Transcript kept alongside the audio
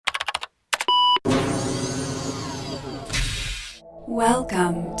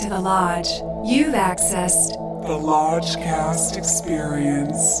Welcome to the Lodge. You've accessed The Lodgecast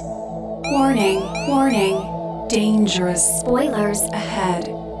Experience. Warning, warning, dangerous spoilers ahead.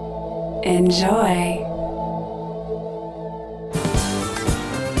 Enjoy.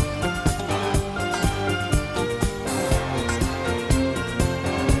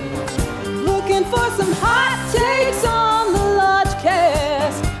 Looking for some hot takes on the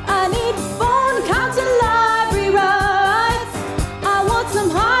Lodgecast. I need phone counting library rights. I want some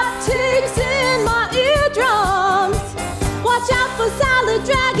hot takes in my eardrums. Watch out for salad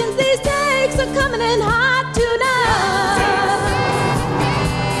dragons. These takes are coming in hot tonight.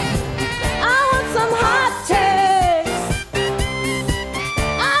 I want some hot takes.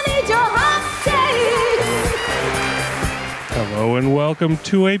 I need your hot takes. Hello and welcome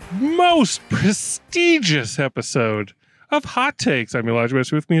to a most prestigious episode of Hot Takes. I'm Elijah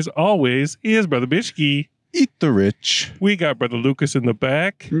West. With me as always is Brother Bishki. Eat the rich. We got Brother Lucas in the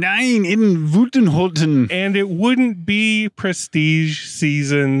back. Nein, in Wutenholten. And it wouldn't be prestige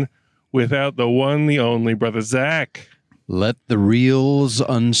season without the one, the only Brother Zach. Let the reels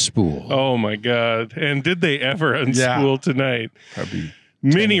unspool. Oh my God. And did they ever unspool tonight? Probably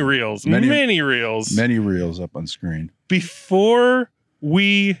Many reels. Many reels. many reels up on screen. Before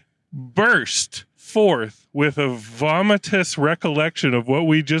we burst forth with a vomitous recollection of what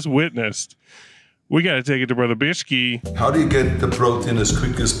we just witnessed, we got to take it to Brother Bishki. How do you get the protein as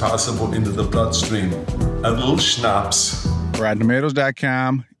quick as possible into the bloodstream? A little schnapps.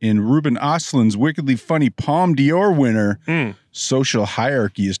 RottenTomatoes.com. In Ruben Östlund's wickedly funny Palme d'Or winner, social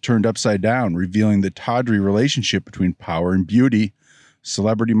hierarchy is turned upside down, revealing the tawdry relationship between power and beauty.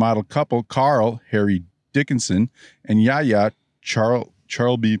 Celebrity model couple Carl Harry Dickinson and Yaya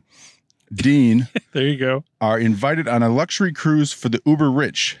Charlby Dean There you go. are invited on a luxury cruise for the uber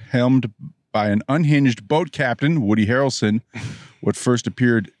rich, helmed by an unhinged boat captain, Woody Harrelson. What first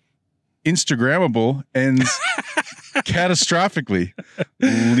appeared Instagrammable ends catastrophically,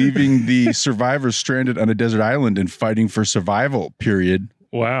 leaving the survivors stranded on a desert island and fighting for survival, period.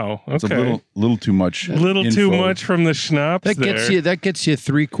 Wow. Okay. It's a little too much. Little info. too much from the schnapps That there. gets you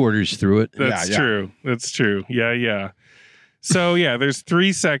 3/4 through it. That's Yeah. true. That's true. Yeah. So, there's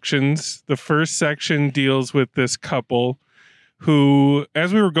 3 sections. The first section deals with this couple who,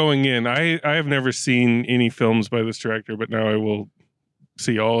 as we were going in, I have never seen any films by this director, but now I will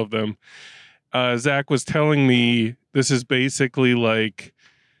see all of them. Zach was telling me this is basically like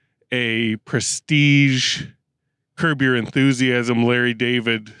a prestige Curb Your Enthusiasm, Larry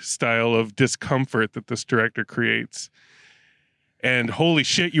David style of discomfort that this director creates. And holy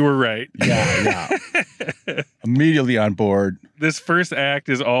shit, you were right. Yeah. Immediately on board. This first act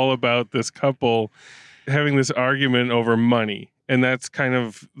is all about this couple having this argument over money. And that's kind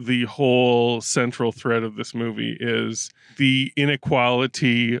of the whole central thread of this movie is the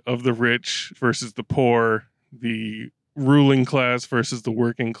inequality of the rich versus the poor, the ruling class versus the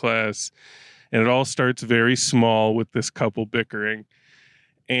working class. And it all starts very small with this couple bickering.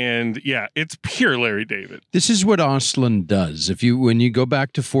 And it's pure Larry David. This is what Östlund does. When you go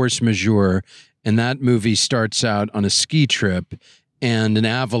back to Force Majeure, and that movie starts out on a ski trip, and an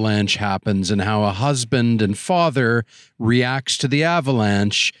avalanche happens, and how a husband and father reacts to the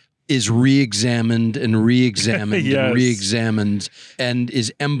avalanche is re-examined and re-examined Yes. and re-examined, and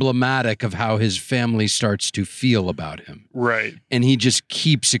is emblematic of how his family starts to feel about him. Right. And he just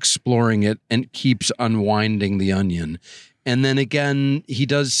keeps exploring it and keeps unwinding the onion. And then again, he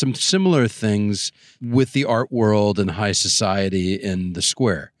does some similar things with the art world and high society in The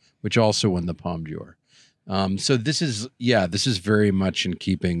Square, which also won the Palme d'Or. So this is very much in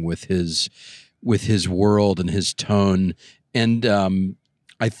keeping with his world and his tone. And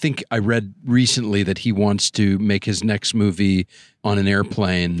I think I read recently that he wants to make his next movie on an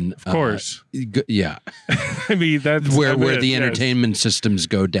airplane. Of course. Yeah. I mean, that's where the yes. entertainment systems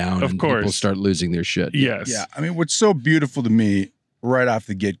go down Of and course. people start losing their shit. Yes. Yeah. I mean, what's so beautiful to me right off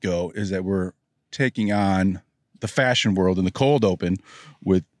the get-go is that we're taking on the fashion world in the cold open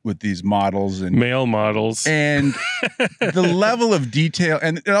with these models and Male models. and the level of detail,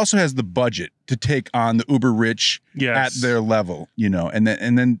 and it also has the budget to take on the uber rich Yes. at their level, and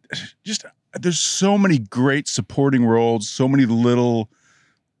then just there's so many great supporting roles, so many little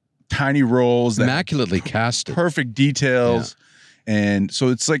tiny roles that Immaculately casted. perfect details. And so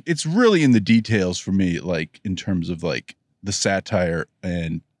it's really in the details for me, like in terms of like the satire,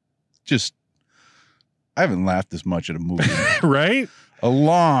 and just I haven't laughed this much at a movie in Right? a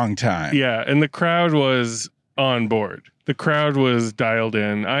long time. Yeah, and the crowd was on board. The crowd was dialed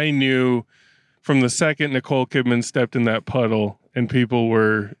in. I knew from the second Nicole Kidman stepped in that puddle and people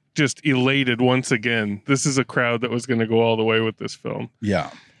were just elated once again. This is a crowd that was going to go all the way with this film. Yeah.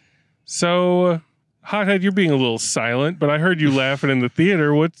 So, Hothead, you're being a little silent, but I heard you laughing in the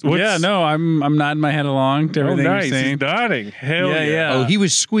theater. What's Yeah, no, I'm nodding my head along to Oh, everything nice. you're saying. He's nodding. Hell yeah. Yeah. Oh, he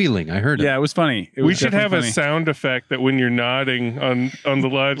was squealing. I heard it. Yeah, it was funny. It We was should have definitely a funny. sound effect that when you're nodding on the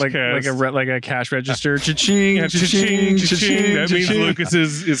Lodgecast. like a cash register. Cha-ching, Yeah, cha-ching, cha-ching. That means cha-ching. Lucas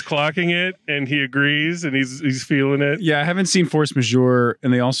is clocking it, and he agrees, and he's feeling it. Yeah, I haven't seen Force Majeure,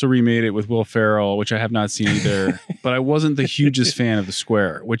 and they also remade it with Will Ferrell, which I have not seen either. But I wasn't the hugest fan of The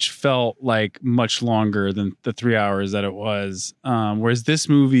Square, which felt like much longer than the 3 hours that it was. Whereas this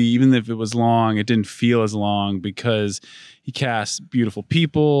movie, even if it was long, it didn't feel as long because he cast beautiful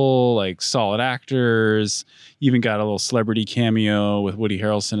people, like solid actors. Even got a little celebrity cameo with Woody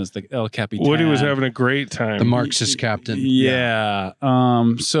Harrelson as the El Capitan. Woody was having a great time. The Marxist captain. Yeah.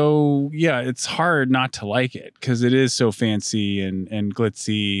 So yeah, it's hard not to like it because it is so fancy and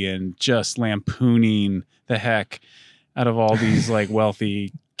glitzy and just lampooning the heck out of all these like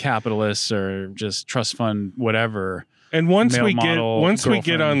wealthy capitalists or just trust fund whatever. And once male we get model we get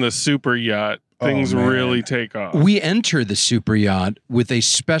girlfriend. on the super yacht, things man. really take off. We enter the super yacht with a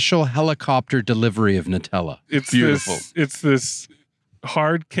special helicopter delivery of Nutella. It's Beautiful. It's this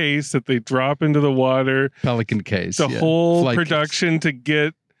hard case that they drop into the water. Pelican case. The yeah. whole Flight case. production to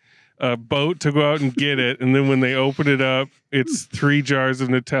get a boat to go out and get it, and then when they open it up, it's 3 jars of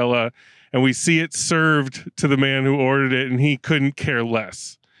Nutella, and we see it served to the man who ordered it, and he couldn't care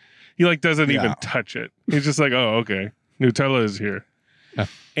less. He like doesn't even Yeah. touch it. He's just like, oh, okay, Nutella is here. Yeah.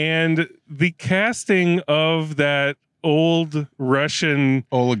 And the casting of that old Russian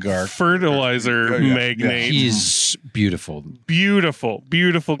Oligarch. fertilizer Yeah. magnate. He's beautiful.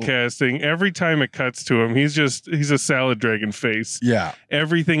 Beautiful casting. Every time it cuts to him, he's a salad dragon face. Yeah.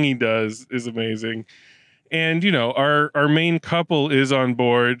 Everything he does is amazing. And you know, our main couple is on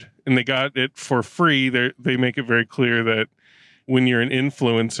board and they got it for free. They make it very clear that when you're an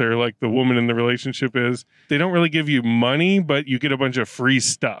influencer, like the woman in the relationship is, they don't really give you money, but you get a bunch of free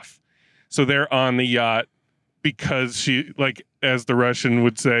stuff. So they're on the yacht because she, like, as the Russian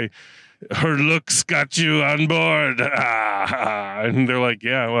would say, her looks got you on board. And they're like,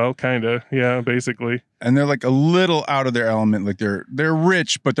 yeah, well, kind of. Yeah, basically. And they're like a little out of their element. Like they're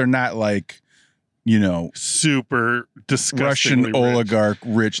rich, but they're not like, you know, Super disgustingly Russian rich. oligarch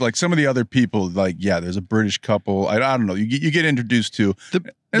rich. Like some of the other people, like, yeah, there's a British couple. I don't know. You get introduced to.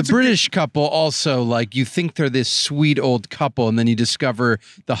 The It's a British couple also, like, you think they're this sweet old couple, and then you discover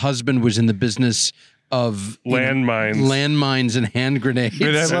the husband was in the business of landmines and hand grenades.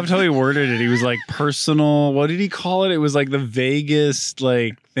 But I loved how he worded it. He was like personal. What did he call it? It was like the vaguest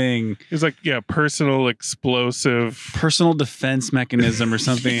like thing. It's like, yeah, personal explosive. Personal defense mechanism or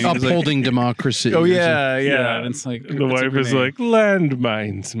something. It was like- Upholding democracy. oh or yeah, yeah. Yeah. And it's like The what's wife her is name? like,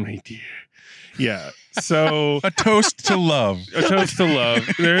 landmines, my dear. Yeah. So A toast to love. a toast to love.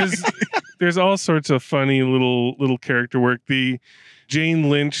 There's all sorts of funny little character work. The Jane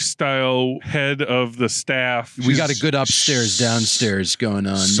Lynch style head of the staff. We got a good upstairs, downstairs going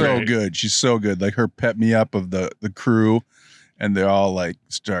on. So Right. good. She's so good. Like her pep me up of the crew, and they all like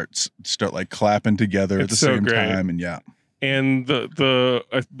start like clapping together at It's the so same great. time. And yeah, And the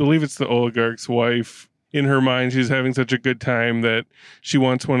I believe it's the oligarch's wife. In her mind, she's having such a good time that she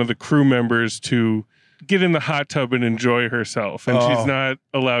wants one of the crew members to get in the hot tub and enjoy herself. And she's Oh. not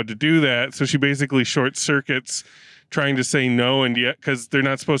allowed to do that. So she basically short circuits trying to say no, and yet because they're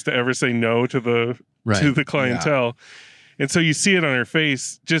not supposed to ever say no to the Right. clientele. And so you see it on her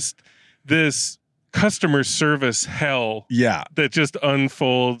face, just this customer service hell yeah, that just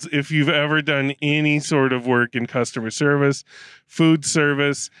unfolds. If you've ever done any sort of work in customer service, food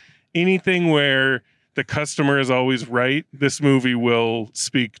service, anything where the customer is always right, this movie will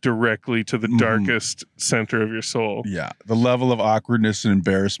speak directly to the darkest center of your soul. yeah. The level of awkwardness and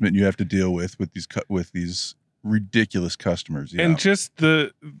embarrassment you have to deal with these ridiculous customers. Yeah. And just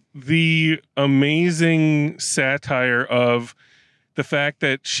the amazing satire of the fact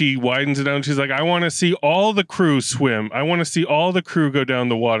that she widens it out. She's like, I want to see all the crew swim. I want to see all the crew go down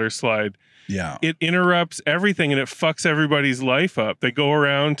the water slide. yeah, It interrupts everything and it fucks everybody's life up. They go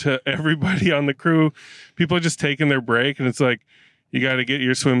around to everybody on the crew. People are just taking their break, and it's like, you got to get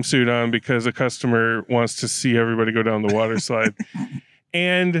your swimsuit on because a customer wants to see everybody go down the water slide.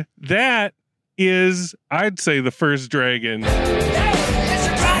 And that is, I'd say, the first dragon.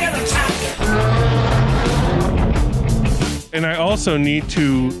 And I also need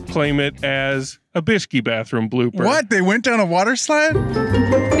to claim it as a Bishki bathroom blooper. What? They went down a water slide?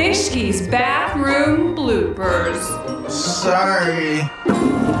 Bishki's bathroom bloopers. Sorry.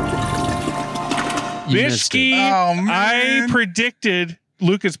 You missed Bishki, it. Oh, man. I predicted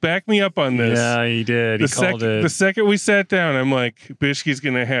Lucas, back me up on this. Yeah, he did. He called it. The second we sat down, I'm like, Bishke's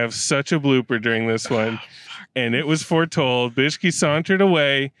going to have such a blooper during this one. And it was foretold. Bishke sauntered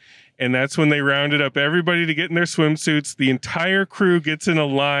away. And that's when they rounded up everybody to get in their swimsuits. The entire crew gets in a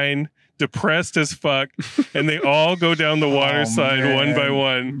line, depressed as fuck. And they all go down the water slide one by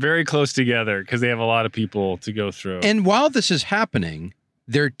one. Very close together because they have a lot of people to go through. And while this is happening,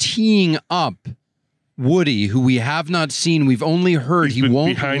 they're teeing up Woody, who we have not seen. We've only heard He's he been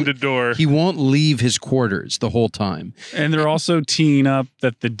won't behind a door. He won't leave his quarters the whole time. And they're also teeing up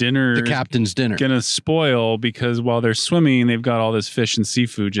that the dinner, The captain's dinner. gonna spoil because while they're swimming, they've got all this fish and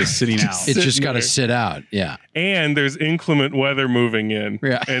seafood just sitting out. It's just sitting got to there. sit out. Yeah. And there's inclement weather moving in.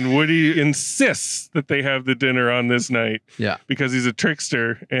 Yeah. And Woody insists that they have the dinner on this night Yeah. because he's a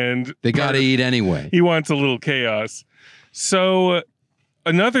trickster and They got to eat anyway. he wants a little chaos. So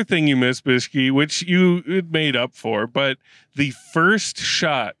another thing you missed, Bishke, which you made up for, but the first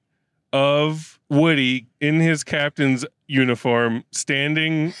shot of Woody in his captain's uniform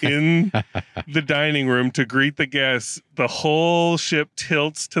standing in the dining room to greet the guests, the whole ship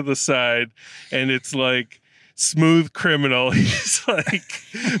tilts to the side and it's like Smooth Criminal. He's like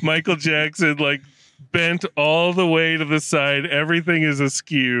Michael Jackson, like bent all the way to the side. Everything is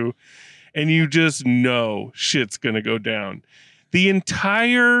askew. And you just know shit's going to go down. The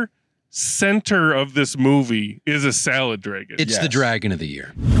entire center of this movie is a salad dragon. It's the dragon of the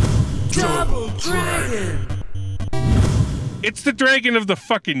year. Double Dragon. It's the dragon of the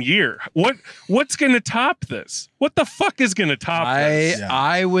fucking year. What's going to top this? What the fuck is going to top this?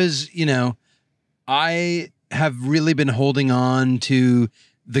 I was, I have really been holding on to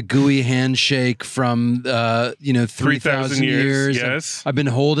the gooey handshake from 3,000 years. Yes. I've been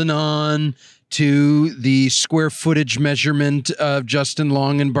holding on to the square footage measurement of Justin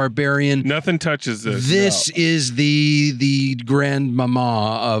Long and Barbarian. Nothing touches this. This is the grand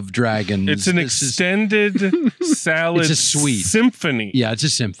mama of dragons. It's an extended salad It's a suite. symphony. Yeah, it's a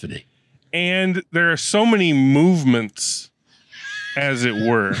symphony. And there are so many movements, as it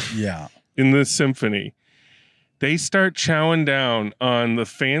were, Yeah. in this symphony. They start chowing down on the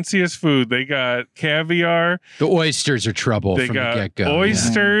fanciest food. They got caviar. The oysters are trouble They from the got get-go.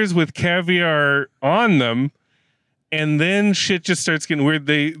 oysters with caviar on them. And then shit just starts getting weird.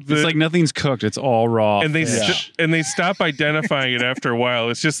 It's like nothing's cooked. It's all raw. and they fish. and they stop identifying it after a while.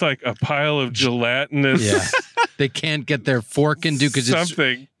 It's just like a pile of gelatinous Yeah. They can't get their fork into because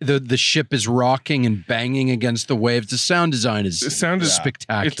something. the ship is rocking and banging against the waves. The sound design is The sound is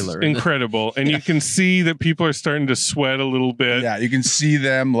spectacular. It's incredible. And you can see that people are starting to sweat a little bit. Yeah, you can see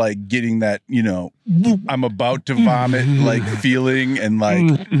them like getting that, I'm about to vomit like feeling and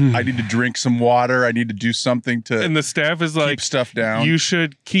like I need to drink some water. I need to do something to And the staff is like, keep stuff down. you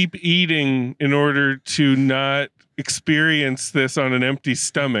should keep eating in order to not experience this on an empty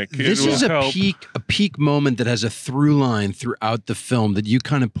stomach. This it will is a help. peak moment that has a through line throughout the film that you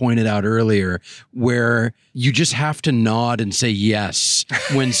kind of pointed out earlier, where you just have to nod and say yes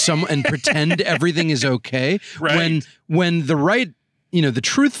when and pretend everything is okay. Right. When the right, the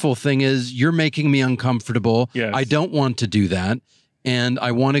truthful thing is you're making me uncomfortable. Yes. I don't want to do that. And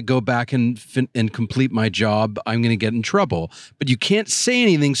I want to go back and complete my job. I'm going to get in trouble. But you can't say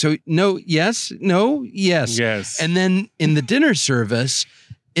anything. So no, yes, no, yes. Yes. And then in the dinner service,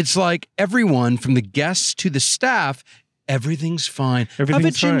 it's like everyone from the guests to the staff, everything's fine. Have a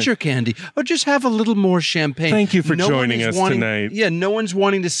Everything's fine. ginger candy. Or just have a little more champagne. Thank you for No one joining is us wanting- tonight. Yeah, no one's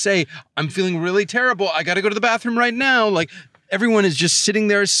wanting to say, I'm feeling really terrible. I got to go to the bathroom right now. Like, everyone is just sitting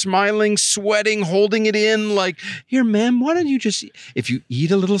there smiling, sweating, holding it in like, here, ma'am, why don't you just, if you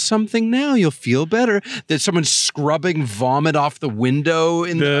eat a little something now, you'll feel better. There's someone scrubbing vomit off the window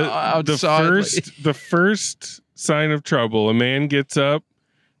in the outside. The first sign of trouble, a man gets up,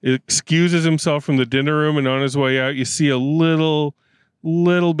 excuses himself from the dinner room, and on his way out, you see a little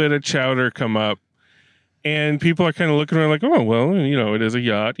bit of chowder come up. And people are kind of looking around like, oh, well, it is a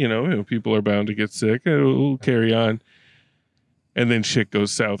yacht. People are bound to get sick. We'll carry on. And then shit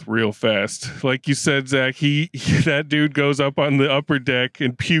goes south real fast. Like you said, Zach, that dude goes up on the upper deck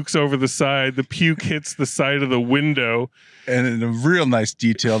and pukes over the side. The puke hits the side of the window. and in a real nice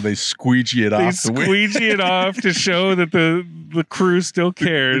detail, they squeegee it off the window. They squeegee it off to show that the crew still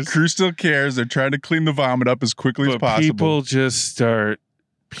cares. The crew still cares. They're trying to clean the vomit up as quickly as But possible. people just start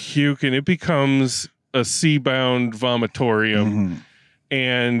puking. It becomes a sea-bound vomitorium. Mhm.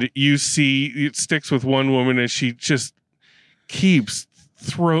 And you see it sticks with one woman as she just keeps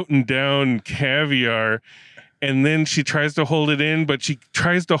throating down caviar, and then she tries to hold it in, but she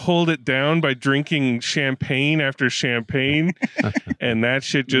tries to hold it down by drinking champagne after champagne, and that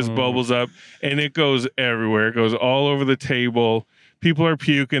shit just bubbles up, and it goes everywhere. It goes all over the table. People are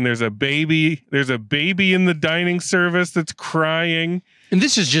puking. There's a baby. There's a baby in the dining service that's crying. And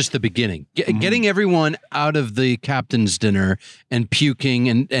this is just the beginning. Getting everyone out of the captain's dinner and puking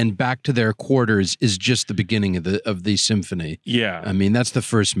and back to their quarters is just the beginning of the symphony. Yeah. I mean, that's the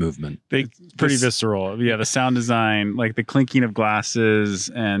first movement. Pretty visceral. Yeah, the sound design, like the clinking of glasses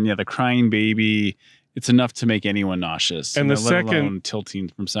and the crying baby, it's enough to make anyone nauseous. And the let second alone tilting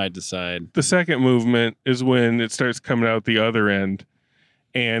from side to side. The second movement is when it starts coming out the other end.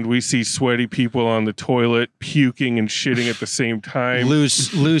 And we see sweaty people on the toilet puking and shitting at the same time.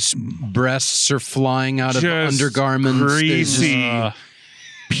 Loose breasts are flying out of Just undergarments. Greasy,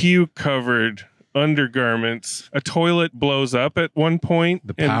 puke-covered undergarments. A toilet blows up at one point.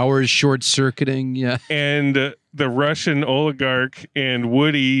 The power is short-circuiting, yeah. And the Russian oligarch and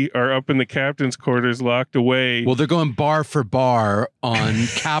Woody are up in the captain's quarters locked away. Well, they're going bar for bar on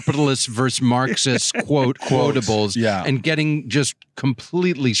capitalist versus Marxist quotables and getting just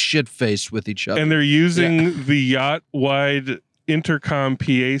completely shit-faced with each other. And they're using the yacht-wide intercom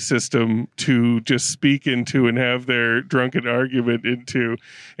PA system to just speak into and have their drunken argument into.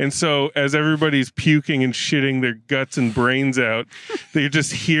 And so as everybody's puking and shitting their guts and brains out, they're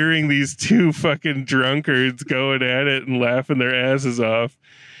just hearing these two fucking drunkards going at it and laughing their asses off.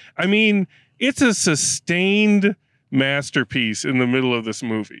 I mean, it's a sustained masterpiece in the middle of this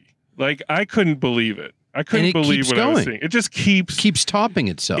movie. Like, I couldn't believe it. I couldn't believe what I was seeing. It just keeps topping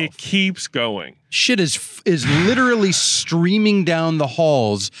itself. It keeps going. Shit is literally streaming down the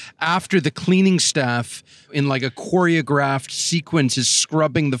halls after the cleaning staff in like a choreographed sequence is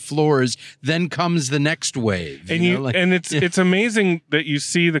scrubbing the floors. Then comes the next wave. And it's amazing that you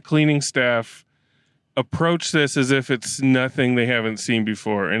see the cleaning staff approach this as if it's nothing they haven't seen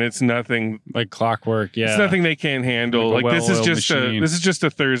before, and it's nothing like clockwork. Yeah, it's nothing they can't handle. Like this is just a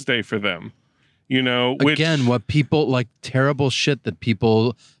Thursday for them. Again, what people like terrible shit that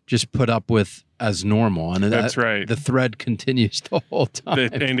people just put up with as normal. And that's right. The thread continues the whole time.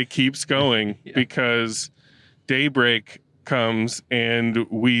 And it keeps going because daybreak comes and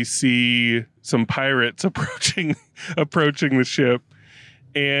we see some pirates approaching the ship.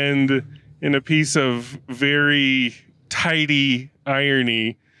 And in a piece of very tidy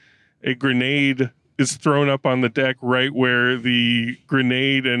irony, a grenade is thrown up on the deck right where the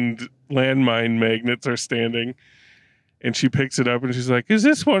grenade and landmine magnets are standing, and she picks it up and she's like, "Is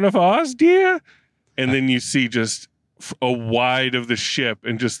this one of ours, dear?" And then you see just a wide of the ship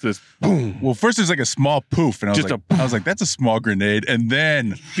and just this boom. Well, first there's like a small poof, and I was like, that's a small grenade, and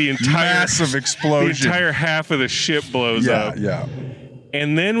then the entire massive explosion. The entire half of the ship blows up. Yeah.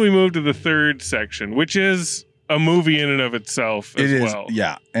 And then we move to the third section, which is a movie in and of itself as well.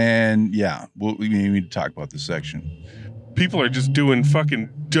 Yeah. And we need to talk about this section. People are just doing fucking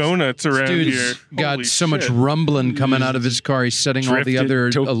donuts around here. Got Holy so shit. much rumbling coming out of his car. He's setting all the other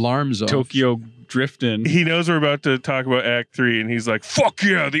alarms off. Tokyo drifting. He knows we're about to talk about Act 3, and he's like, "Fuck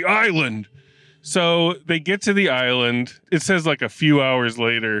yeah, the island." So they get to the island. It says like a few hours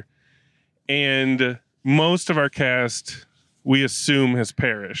later, and most of our cast, we assume, has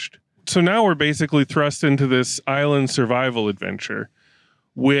perished. So now we're basically thrust into this island survival adventure,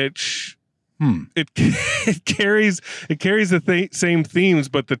 which it carries the same themes,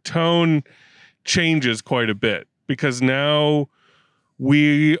 but the tone changes quite a bit because now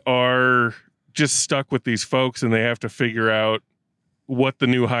we are just stuck with these folks and they have to figure out what the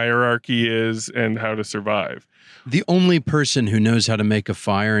new hierarchy is and how to survive. The only person who knows how to make a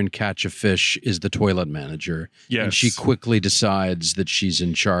fire and catch a fish is the toilet manager. Yes. And she quickly decides that she's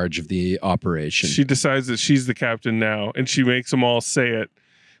in charge of the operation. She decides that she's the captain now, and she makes them all say it,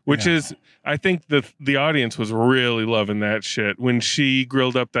 which is, I think the audience was really loving that shit when she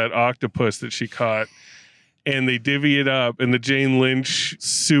grilled up that octopus that she caught and they divvy it up, and the Jane Lynch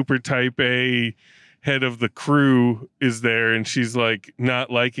super type A head of the crew is there, and she's like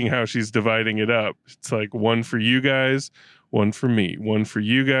not liking how she's dividing it up. It's like one for you guys, one for me, one for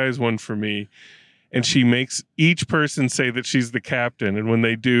you guys, one for me. And she makes each person say that she's the captain, and when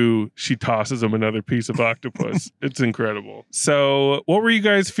they do, she tosses them another piece of octopus. It's incredible. So what were you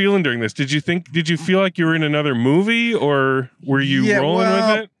guys feeling during this? Did you feel like you were in another movie, or were you rolling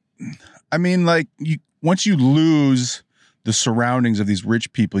with it? I mean, like, once you lose the surroundings of these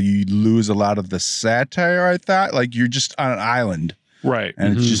rich people, you lose a lot of the satire, I thought. Like, you're just on an island. Right.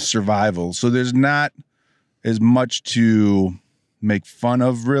 And it's just survival. So there's not as much to make fun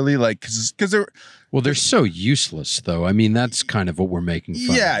of, really. Like, because they're so useless, though. I mean, that's kind of what we're making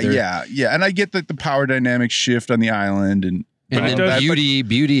fun of. Yeah. And I get that the power dynamics shift on the island, and then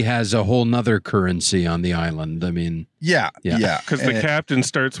beauty has a whole nother currency on the island. I mean, yeah. Because the captain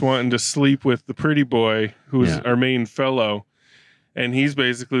starts wanting to sleep with the pretty boy, who's our main fellow, And he's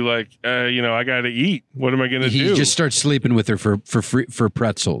basically like, I got to eat. What am I going to do? He just starts sleeping with her for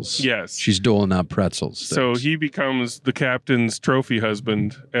pretzels. Yes. She's doling out pretzels. So he becomes the captain's trophy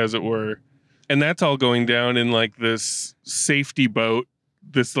husband, as it were. And that's all going down in like this safety boat,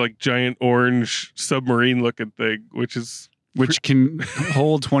 this like giant orange submarine looking thing, which can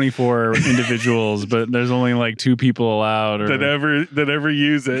hold 24 individuals, but there's only like 2 people allowed that ever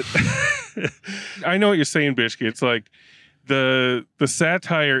use it. I know what you're saying, Bishke. It's like the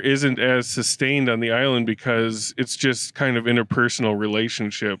satire isn't as sustained on the island because it's just kind of interpersonal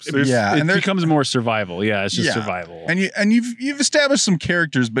relationships. It becomes more survival. Yeah, it's just survival. And you've established some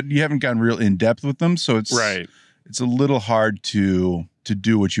characters, but you haven't gotten real in depth with them, so it's right. It's a little hard to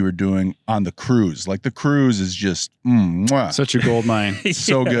do what you were doing on the cruise. Like the cruise is just such a gold mine.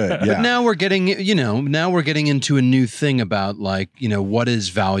 So good. Yeah. But now we're getting into a new thing about like, what is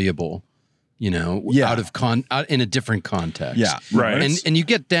valuable, out in a different context. Yeah. Right. And you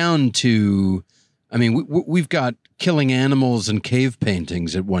get down to, I mean, we've got killing animals and cave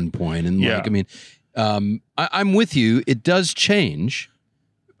paintings at one point. And like, I mean, I'm with you. It does change.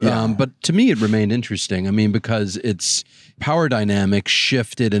 Yeah. But to me, it remained interesting. I mean, because its power dynamics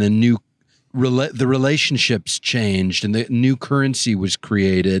shifted and the relationships changed and the new currency was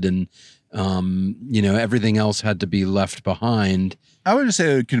created and, everything else had to be left behind. I would just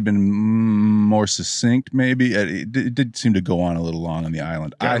say it could have been more succinct, maybe. It did seem to go on a little long on the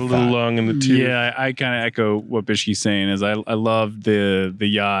island. Got a little long in the tooth. Yeah, I kind of echo what Bishke's saying. Is I loved the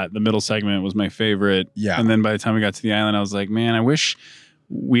yacht. The middle segment was my favorite. Yeah. And then by the time we got to the island, I was like, man, I wish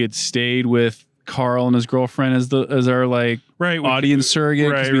we had stayed with Carl and his girlfriend as our like audience surrogate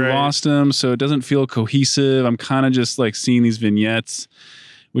because we lost him. So it doesn't feel cohesive. I'm kind of just like seeing these vignettes,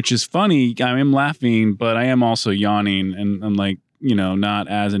 which is funny. I am laughing, but I am also yawning, and I'm like, not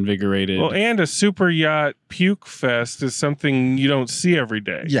as invigorated. Well, and a super yacht puke fest is something you don't see every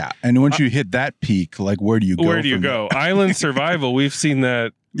day. Yeah, and once you hit that peak, like where do you go? Where do you go? Island survival. We've seen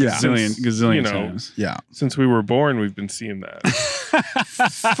that. Gazillion times. Yeah. Since we were born, we've been seeing that.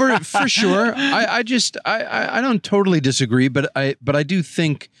 for sure. I don't totally disagree, but I do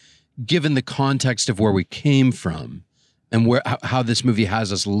think, given the context of where we came from and how this movie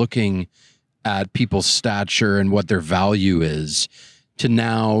has us looking at people's stature and what their value is, to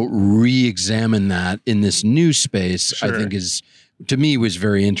now re-examine that in this new space, I think to me was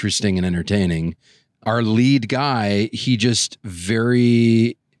very interesting and entertaining. Our lead guy, he just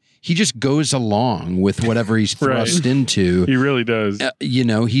goes along with whatever he's thrust into. He really does.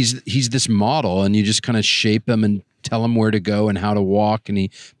 He's this model, and you just kind of shape him and tell him where to go and how to walk, and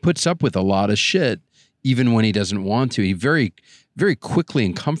he puts up with a lot of shit, even when he doesn't want to. He very, very quickly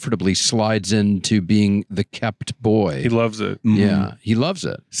and comfortably slides into being the kept boy. He loves it. Yeah, he loves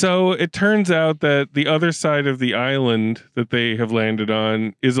it. So it turns out that the other side of the island that they have landed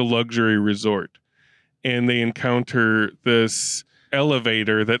on is a luxury resort. And they encounter this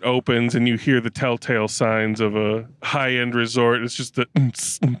elevator that opens, and you hear the telltale signs of a high-end resort. It's just the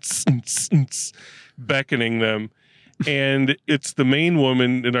beckoning them. And it's the main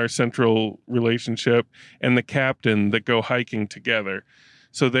woman in our central relationship and the captain that go hiking together.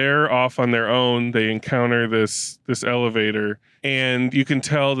 So they're off on their own. They encounter this elevator, and you can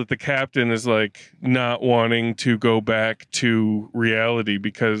tell that the captain is like not wanting to go back to reality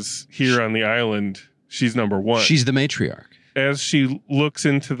because here on the island, she's number one. She's the matriarch. As she looks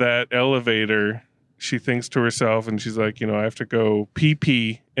into that elevator, she thinks to herself, and she's like, I have to go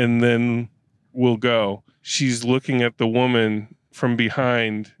pee, and then we'll go. She's looking at the woman from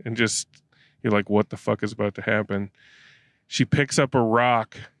behind, and just, you're like, what the fuck is about to happen? She picks up a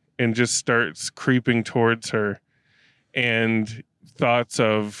rock and just starts creeping towards her. And thoughts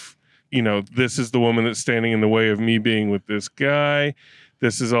of, this is the woman that's standing in the way of me being with this guy.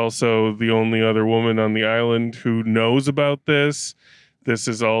 This is also the only other woman on the island who knows about this. This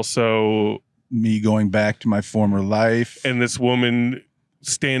is also me going back to my former life. And this woman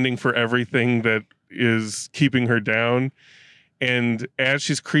standing for everything that is keeping her down. And as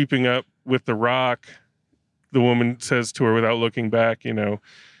she's creeping up with the rock, the woman says to her without looking back,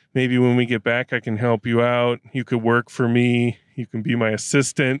 maybe when we get back, I can help you out. You could work for me. You can be my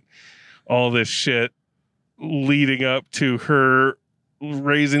assistant. All this shit leading up to her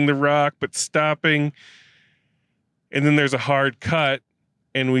raising the rock, but stopping. And then there's a hard cut,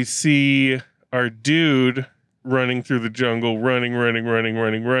 and we see our dude running through the jungle, running.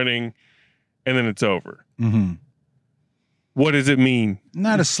 And then it's over. Mm-hmm. What does it mean?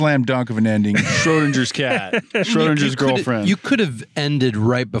 Not a slam dunk of an ending. Schrodinger's cat. Schrodinger's girlfriend. You could have ended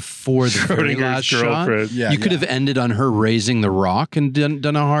right before the very last shot. Yeah, you could have ended on her raising the rock and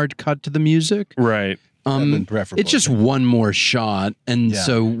done a hard cut to the music. Right. been preferable, It's just I think. one more shot, and Yeah.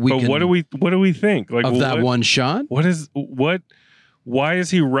 so we. But can, what do we think? Like of that what- one shot? Why is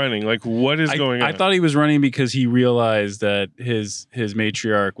he running? Like what is going on? I thought he was running because he realized that his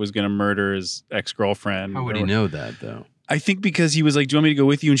matriarch was going to murder his ex-girlfriend. How would he know that though? I think because he was like, "Do you want me to go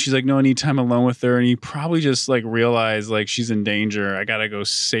with you?" And she's like, "No, I need time alone with her." And he probably just like realized like she's in danger. I gotta go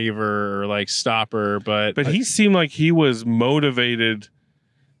save her or like stop her. But he seemed like he was motivated.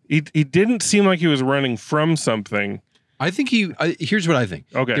 He didn't seem like he was running from something. I think here's what I think.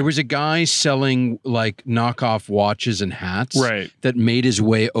 Okay. There was a guy selling like knockoff watches and hats Right. that made his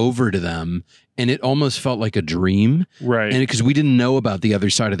way over to them, and it almost felt like a dream. Right. And because we didn't know about the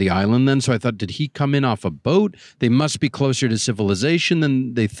other side of the island then, so I thought, did he come in off a boat? They must be closer to civilization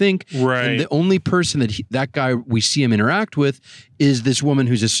than they think. Right. And the only person that guy we see him interact with is this woman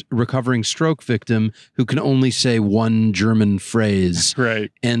who's a recovering stroke victim who can only say one German phrase. Right.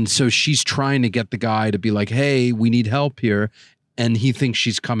 And so she's trying to get the guy to be like, hey, we need help here. And he thinks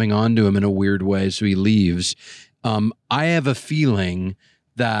she's coming on to him in a weird way, so he leaves. I have a feeling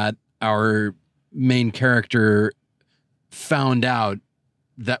that our main character found out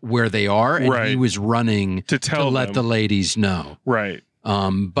that where they are, and Right. he was running To let them. the ladies know. Right.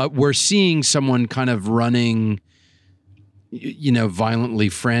 But we're seeing someone kind of running, violently,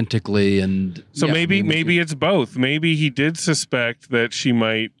 frantically, and So yeah, maybe it's both. Maybe he did suspect that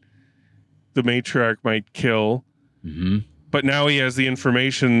the matriarch might kill, Mhm. but now he has the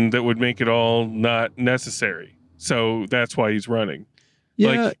information that would make it all not necessary. So that's why he's running.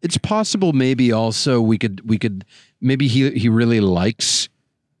 Yeah, Like- it's possible. Maybe also we could maybe he really likes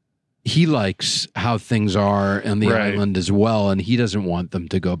how things are on the Right. island as well, and he doesn't want them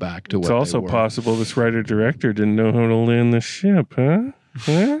to go back to It's what also they were. possible this writer-director didn't know how to land the ship, huh?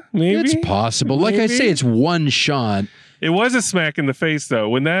 Huh? Maybe It's possible. Like I say, Maybe? it's one shot. It was a smack in the face, though.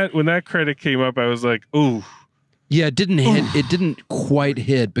 When that credit came up, I was like, "Ooh, Yeah, it didn't hit. It didn't quite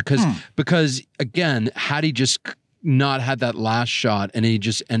hit because again, had he just not had that last shot and he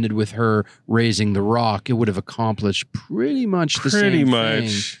just ended with her raising the rock, it would have accomplished pretty much the pretty same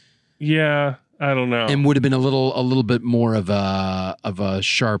much." thing. Yeah, I don't know. And would have been a little bit more of a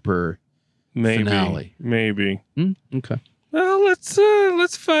sharper Maybe, finale. maybe. Okay. Well,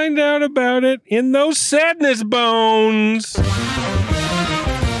 let's find out about it in those sadness bones.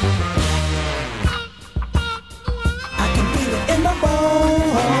 I can feel it in my bones.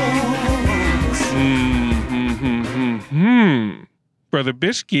 Brother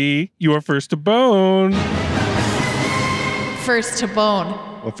Bishki, you are first to bone. First to bone.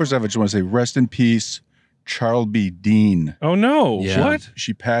 Well, first off, I just want to say rest in peace, Charles B. Dean. Oh no! Yeah. What?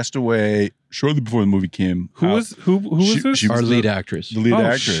 She passed away shortly before the movie came Who out. was this? She was Our the- lead actress. The lead Oh,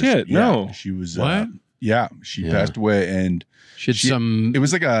 actress. shit, Yeah, no. She was. What? She Yeah. passed away, and She had some it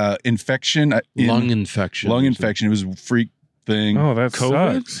was like a infection. lung infection. Lung infection. It was a freak thing. Oh, that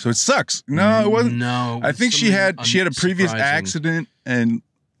COVID? sucks. So it sucks. No, it wasn't. No. I think she had a previous unsurprising. accident and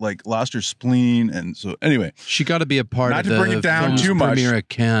like lost her spleen, and so anyway, She got to be a part Not of to the bring it down film's too much. premiere at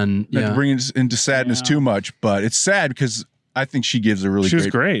Cannes. not Yeah. to bring it into sadness Yeah. too much, but it's sad because I think she gives a really She was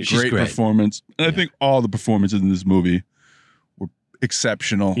great, great. She's great. performance, and I think all the performances in this movie were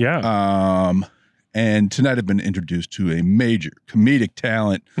exceptional. Yeah. And tonight I've been introduced to a major comedic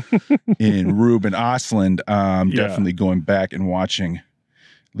talent in Ruben Östlund. Definitely going back and watching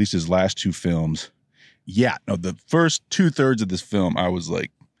at least his last two films. Yeah, no, the first 2/3 of this film, I was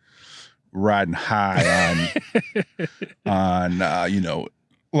like riding high on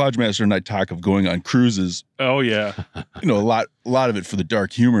Lodge Master and I talk of going on cruises. Oh yeah, A lot of it for the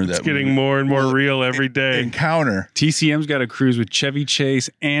dark humor it's that getting we more and more real every day. encounter. TCM's got a cruise with Chevy Chase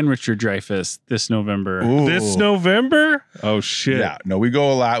and Richard Dreyfuss this November. Ooh. This November? Oh shit! Yeah, no, we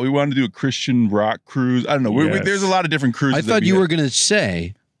go a lot. We wanted to do a Christian rock cruise. I don't know. Yes. There's a lot of different cruises. I thought you were going to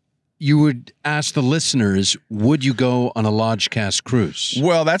say you would ask the listeners, would you go on a Lodgecast cruise?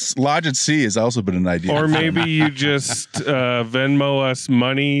 Well, that's Lodge at Sea has also been an idea. Or maybe you just Venmo us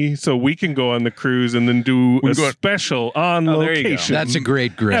money so we can go on the cruise and then do We a can go- special on Oh, there you go. location. That's a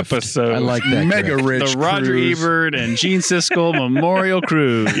great grift. Episode. I like that. Mega grift. rich The Roger cruise. Ebert and Gene Siskel Memorial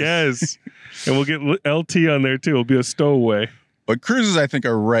Cruise. Yes. And we'll get LT on there too. It'll be a stowaway. But cruises, I think,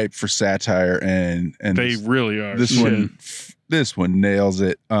 are ripe for satire, and They this, really are. this Shit. one nails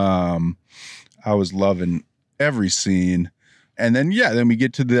it. I was loving every scene, and then we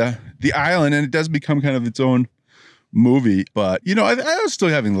get to the island, and it does become kind of its own movie. But I was still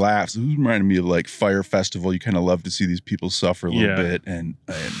having laughs. It was reminding me of like Fire Festival. You kind of love to see these people suffer a little Yeah. bit, and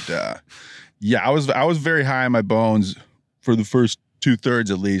I was very high on my bones for the first 2/3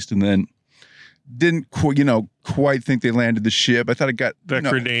 at least, and then didn't quite think they landed the ship. I thought it got That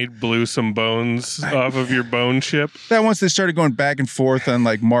grenade blew some bones off of your bone ship. that once they started going back and forth on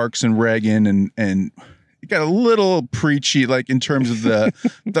like Marx and Reagan and it got a little preachy, like in terms of the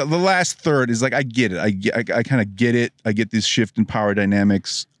last third is like, I get it. I kind of get it. I get this shift in power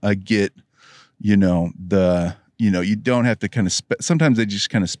dynamics. I get, you don't have to kind of, sometimes they just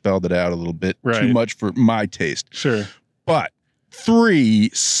kind of spelled it out a little bit too much for my taste. Sure. But 3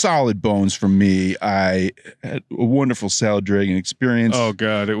 solid bones from me. I had a wonderful salad dragon experience. Oh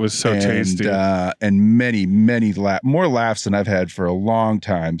God, it was so tasty. And many, many more laughs than I've had for a long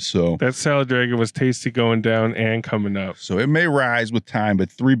time. So that salad dragon was tasty going down and coming up. So it may rise with time, but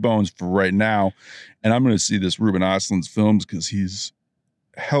 3 bones for right now. And I'm going to see this Ruben Östlund's films because he's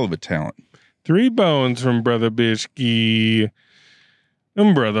a hell of a talent. 3 bones from Brother Bishki.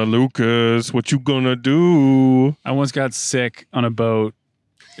 And Brother Lucas, what you gonna do? I once got sick on a boat.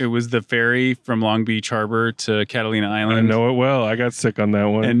 It was the ferry from Long Beach Harbor to Catalina Island. I know it well. I got sick on that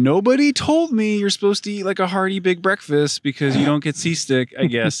one. And nobody told me you're supposed to eat like a hearty big breakfast because you don't get seasick, I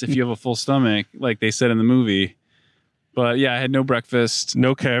guess, if you have a full stomach, like they said in the movie. But yeah, I had no breakfast.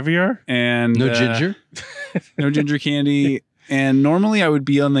 No caviar? And no ginger? No ginger candy. And normally I would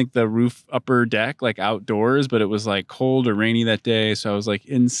be on like the roof upper deck, like outdoors, but it was like cold or rainy that day. So I was like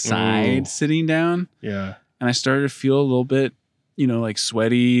inside sitting down. Yeah. And I started to feel a little bit, like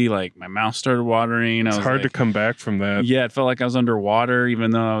sweaty, like my mouth started watering. It's hard to come back from that. Yeah. It felt like I was underwater,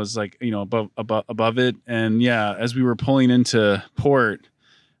 even though I was like, above it. And yeah, as we were pulling into port,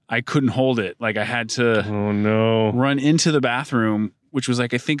 I couldn't hold it. Like I had to run into the bathroom, which was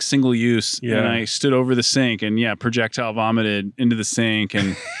like, I think single use. Yeah. And I stood over the sink and projectile vomited into the sink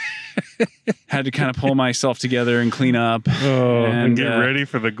and had to kind of pull myself together and clean up. And get ready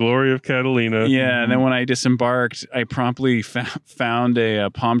for the glory of Catalina. Yeah. And then when I disembarked, I promptly found a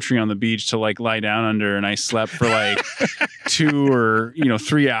palm tree on the beach to like lie down under. And I slept for like 2 or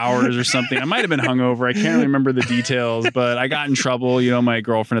 3 hours or something. I might've been hungover. I can't remember the details, but I got in trouble. My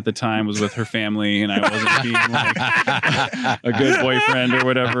girlfriend at the time was with her family and I wasn't being like a good boyfriend or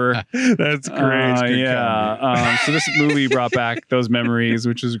whatever. That's great. So this movie brought back those memories,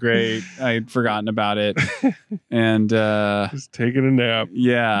 which was great. I'd forgotten about it. And just taking a nap.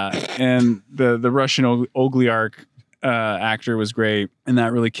 Yeah. And the Russian Ogliarch actor was great. And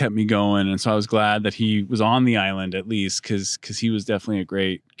that really kept me going. And so I was glad that he was on the island at least because he was definitely a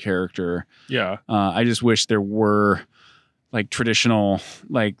great character. Yeah. I just wish there were like traditional,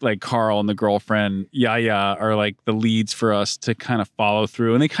 like Carl and the girlfriend, Yaya, are like the leads for us to kind of follow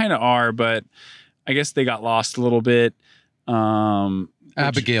through. And they kind of are, but I guess they got lost a little bit.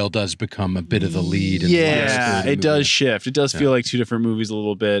 Abigail does become a bit of the lead. Yeah, it does shift. It does feel like 2 different movies a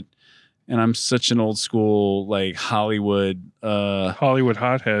little bit. And I'm such an old school, like Hollywood hothead.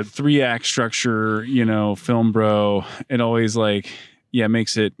 3-act structure, film bro. It always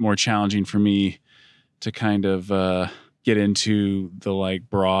makes it more challenging for me to kind of get into the like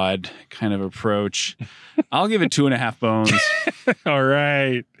broad kind of approach. I'll give it 2.5 bones. All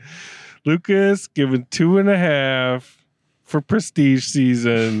right. Lucas, giving 2.5 for prestige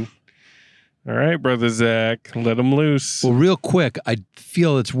season. All right, Brother Zach, let him loose. Well, real quick, I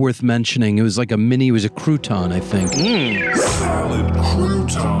feel it's worth mentioning. It was like a crouton, I think. Salad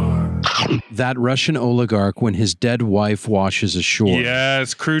crouton. That Russian oligarch, when his dead wife washes ashore.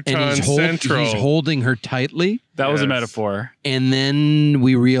 Yes, crouton central. He's holding her tightly. That was a metaphor. And then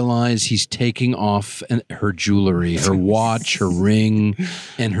we realize he's taking off her jewelry, her watch, her ring,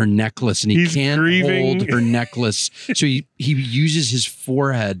 and her necklace. And he can't hold her necklace. So he uses his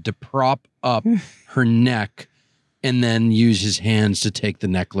forehead to prop up her neck and then use his hands to take the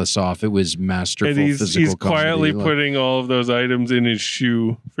necklace off. It was masterful physical he's quietly comedy. putting all of those items in his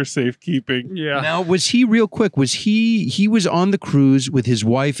shoe for safekeeping. Yeah. Now, was he he was on the cruise with his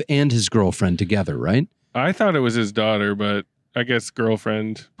wife and his girlfriend together, right? I thought it was his daughter, but I guess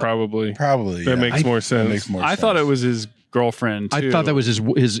girlfriend, probably. Probably. That makes more sense. I thought it was his girlfriend, too. I thought that was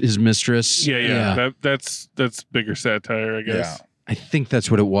his mistress. Yeah. That's bigger satire, I guess. Yeah. I think that's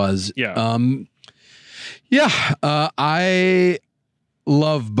what it was. Yeah. I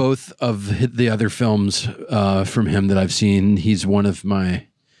love both of the other films from him that I've seen. He's one of my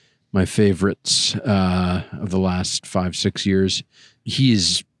favorites of the last 5-6 years. He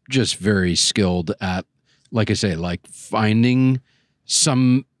is just very skilled at, like I say, like finding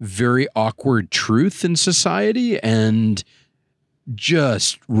some very awkward truth in society and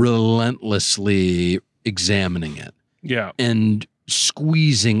just relentlessly examining it. Yeah. And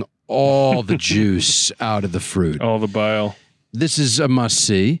squeezing all the juice out of the fruit. All the bile. This is a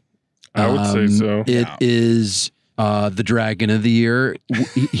must-see. I would say so. It is the Dragon of the Year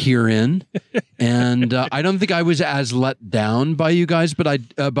herein, and I don't think I was as let down by you guys, but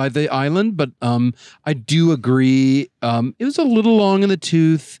by The Island. But I do agree. It was a little long in the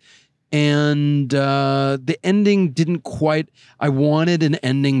tooth, and the ending didn't quite. I wanted an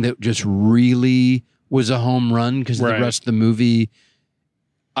ending that just really was a home run because the rest of the movie.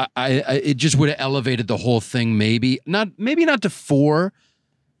 It just would have elevated the whole thing. Maybe not to 4,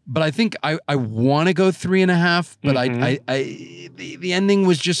 but I think I want to go 3.5. But the ending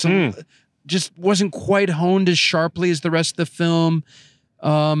was just wasn't quite honed as sharply as the rest of the film.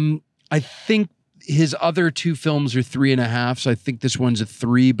 I think his other 2 films are 3.5, so I think this one's a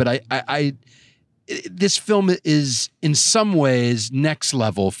 3. But this film is in some ways next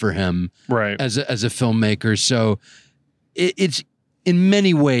level for him, as a filmmaker. So it's in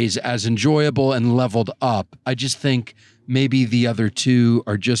many ways as enjoyable and leveled up. I just think maybe the other 2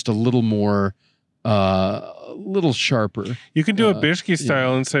 are just a little more, a little sharper. You can do a Bishke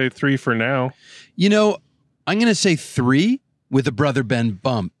style and say 3 for now. You know, I'm going to say 3 with a Brother Ben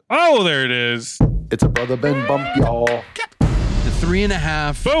bump. Oh, there it is. It's a Brother Ben bump, y'all. The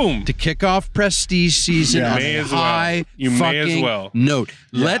 3.5. Boom. To kick off Prestige season on a high fucking note.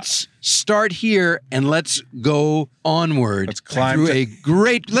 Yeah. Let's start here and let's go onward. Let's climb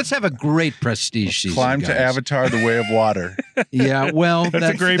let's have a great Prestige season. Climb to Avatar: The Way of Water. Yeah, well,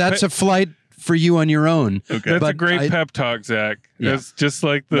 that's a flight for you on your own. Okay. That's a great pep talk, Zach. Yeah. That's just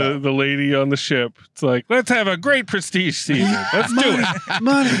like the lady on the ship. It's like, let's have a great Prestige season. Let's do it.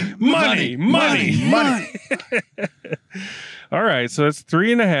 Money. All right, so that's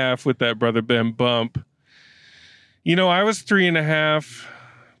 3.5 with that Brother Ben bump. You know, I was 3.5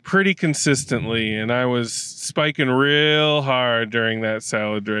 pretty consistently, and I was spiking real hard during that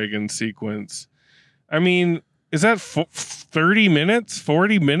Salad Dragon sequence. I mean, is that 30 minutes,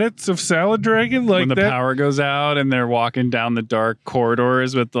 40 minutes of Salad Dragon? Like when the that? Power goes out and they're walking down the dark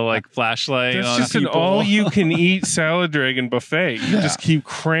corridors with the flashlight. It's on just people. an all-you-can-eat Salad Dragon buffet. You just keep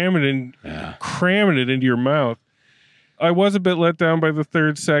cramming it into your mouth. I was a bit let down by the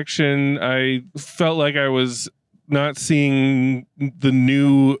third section. I felt like I was not seeing the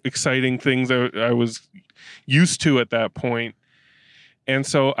new exciting things I was used to at that point. And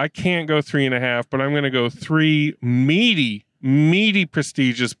so I can't go 3.5, but I'm going to go 3 meaty,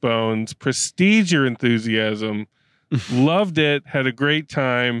 prestigious bones. Prestige your enthusiasm. Loved it, had a great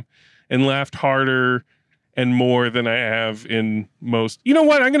time, and laughed harder and more than I have in most. You know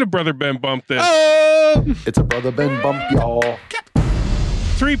what? I'm going to Brother Ben bump this. It's a Brother Ben bump, y'all.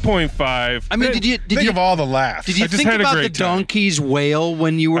 3.5. I mean, did you think of all the laughs? Did you think about the donkey's wail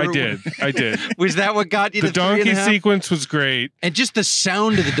when you were? I did. Was that what got you? The donkey sequence was great, and just the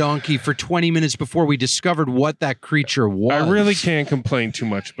sound of the donkey for 20 minutes before we discovered what that creature was. I really can't complain too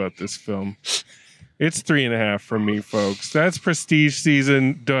much about this film. It's 3.5 from me, folks. That's Prestige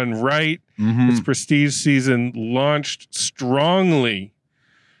season done right. It's Prestige season launched strongly.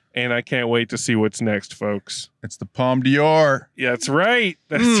 And I can't wait to see what's next, folks. It's the Palme d'Or. Yeah, that's right.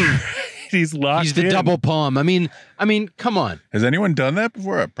 That's right. He's locked He's the in. double palm. I mean, come on. Has anyone done that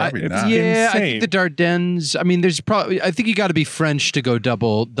before? Probably not. Yeah, insane. I think the Dardennes. I mean, I think you got to be French to go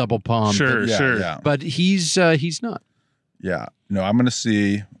double palm. Sure. Yeah. But he's not. Yeah. No, I'm going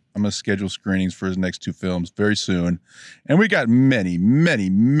to schedule screenings for his next 2 films very soon. And we got many, many,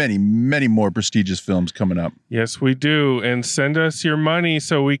 many, many more prestigious films coming up. Yes, we do. And send us your money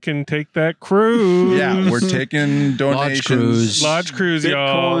so we can take that cruise. Yeah, we're taking donations. Lodge cruise,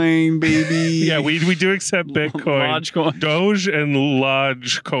 y'all. Bitcoin, baby. Yeah, we do accept Bitcoin. Lodgecoin. Doge and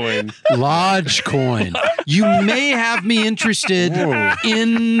Lodge coin. Lodgecoin. You may have me interested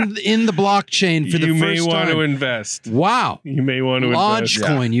in the blockchain for the You first may time. want to invest. Wow. You may want to invest.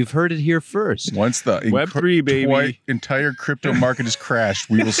 Lodgecoin. You've heard it here first. Once the Web3, baby. Entire crypto market has crashed,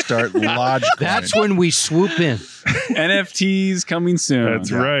 we will start Lodgecoin. That's when we swoop in. NFTs coming soon.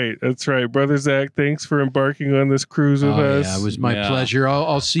 That's right. That's right. Brother Zach, thanks for embarking on this cruise with us. Yeah, it was my pleasure.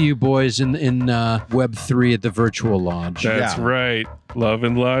 I'll see you boys in Web3 at the Virtual Lodge. That's right. Love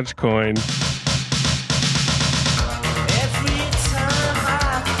and Lodgecoin. Every time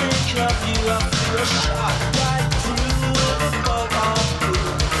I think of you, I feel a shot right through with a bug on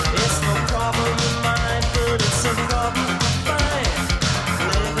blue. It's no problem of mine, but it's a problem of mine.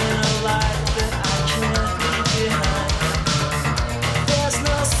 Living a life that I can't leave behind. There's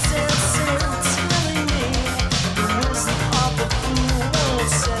no sense in telling me the wisdom of the fool won't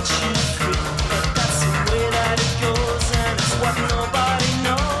set you free. But that's the way that it goes, and it's what nobody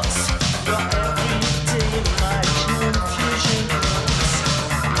knows. You're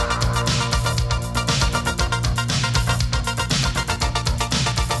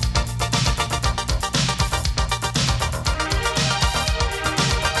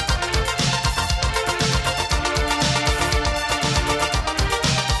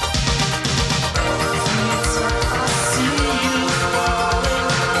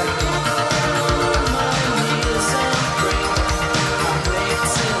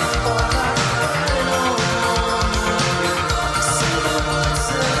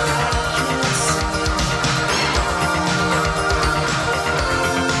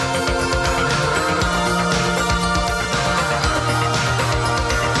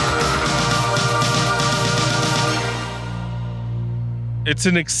It's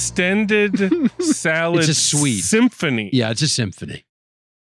an extended salad It's a suite. symphony. Yeah, it's a symphony.